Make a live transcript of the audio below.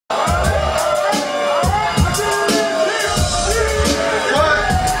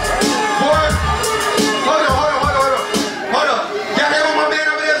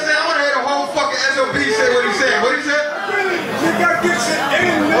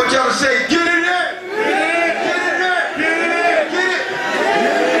say, get it in.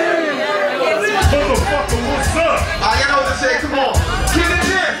 Motherfucker, what's up? You know what to say, come on. Get it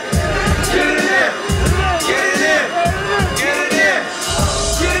in. Get it in. Get it in. Get it in.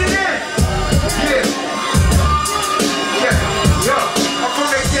 Get it in. Yeah. Yeah. Yo. I'm from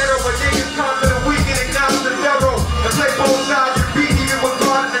the ghetto where niggas come to the weekend and not the devil. And play both sides and beat even with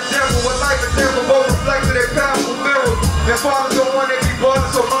God and the devil. With life and devil both reflect to their powerful mirrors. And fathers don't want to be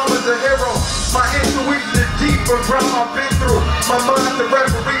bothered, so mama's a hero. My intuition is deep from ground I've been through. My mind's the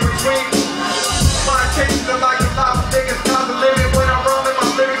referee between. My intentions are like a lot of niggas, not the limit. When I'm rolling my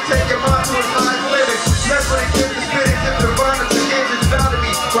lyrics, take your mind to a nice limit. That's when it gives the spinach, if the violence begins inside of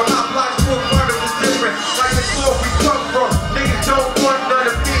me. Where my block full murders is different. Like the floor we come from, niggas don't want none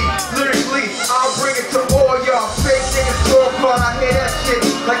of me. Lyrically, I'll bring it to all y'all. Fake niggas talk about, I hear that shit.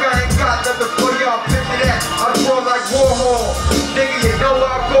 Like I ain't got nothing for y'all, picture that. I draw like Warhol. Nigga, you know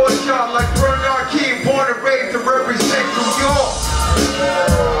I'll go and shot like Bernard King, born and raised to represent New York.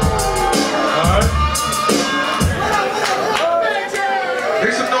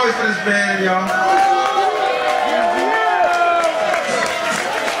 Make some noise for this man, y'all.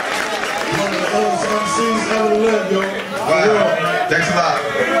 One of the oldest MCs ever lived, yo. Wow. Thanks a lot.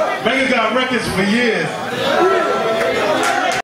 Mega got records for years.